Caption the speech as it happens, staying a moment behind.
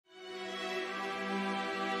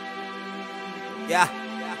Yeah.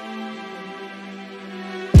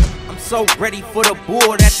 I'm so ready for the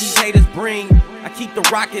bull that these haters bring. I keep the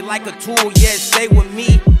rocket like a tool, yeah, stay with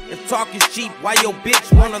me. If talk is cheap, why your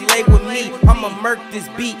bitch wanna lay with me? I'ma murk this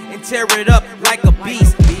beat and tear it up like a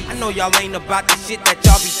beast. I know y'all ain't about the shit that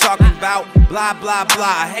y'all be talking about. Blah, blah, blah,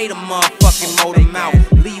 I hate a motherfucking motor mouth.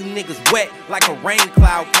 Leave you niggas wet like a rain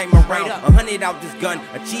cloud came around. 100 out this gun,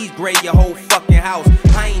 a cheese grade your whole fucking house.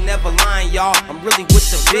 I ain't never lying, y'all, I'm really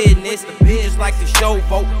with the business. You just like the show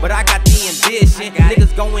vote, but I got the ambition.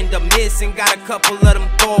 Niggas go into missing, got a couple of them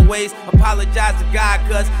throwaways. Apologize to God,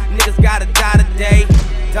 cause niggas gotta die today.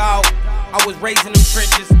 Dog, I was raised in them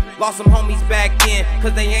trenches, lost some homies back in,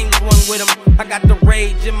 cause they ain't one with them. I got the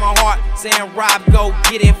rage in my heart, saying Rob, go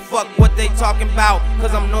get it, fuck what they talking about,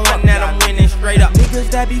 cause I'm knowing that I'm winning straight up. Niggas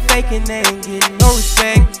that be faking, they ain't getting no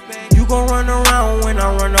respect. You gon' run around when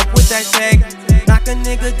I run up with that tag. Knock a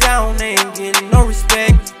nigga down, they ain't getting no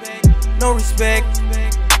respect. No respect,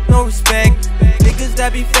 no respect. Niggas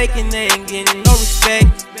that be faking, they ain't getting no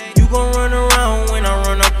respect. You gon' run around when I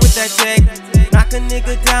run up with that tag. Knock a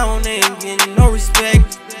nigga down, they ain't getting no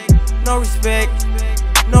respect. No respect,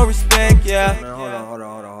 no respect, yeah. Man, hold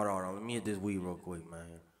on. Let me hit this weed real quick, man.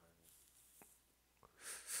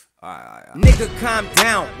 Alright. Nigga, calm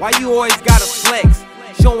down. Why you always gotta flex?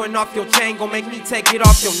 Showing off your chain gon' make me take it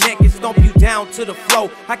off your neck and stomp you down to the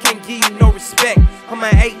floor. I can't give you no respect. I'm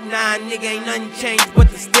an 8'9", nigga, ain't nothing changed but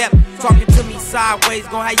the step. Talking to me sideways,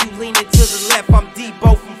 gon' have you leaning to the left. I'm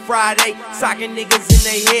Debo from Friday, socking niggas in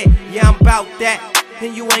they head. Yeah, I'm bout that.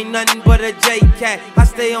 And you ain't nothing but a J-Cat. I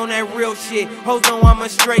stay on that real shit. Hoes know I'm a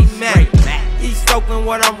straight man. East Oakland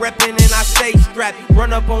what I'm reppin' and I stay strapped.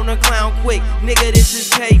 Run up on the clown quick, nigga, this is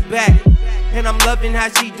payback. And I'm loving how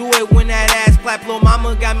she do it when that ass clap. Lil'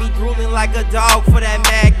 mama got me drooling like a dog for that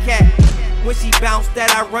mad cat. When she bounced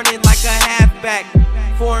that, I run it like a halfback.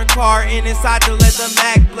 Foreign car in inside the leather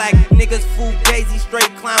Mac black. Niggas fool Daisy,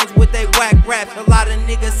 straight clowns with they whack raps. A lot of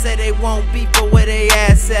niggas say they won't beef, but where they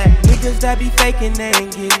ass at? Niggas that be faking, they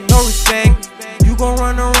ain't getting no respect. You gon'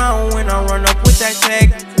 run around when I run up with that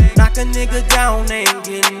tag. Knock a nigga down, they ain't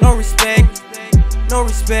getting no respect. No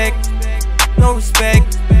respect, no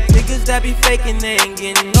respect. Niggas that be faking, they ain't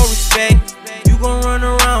getting no respect. You gon' run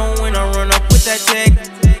around when I run up with that tag.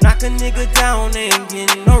 Knock a nigga down, they ain't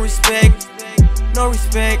getting no respect. No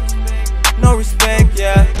respect,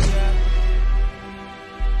 yeah.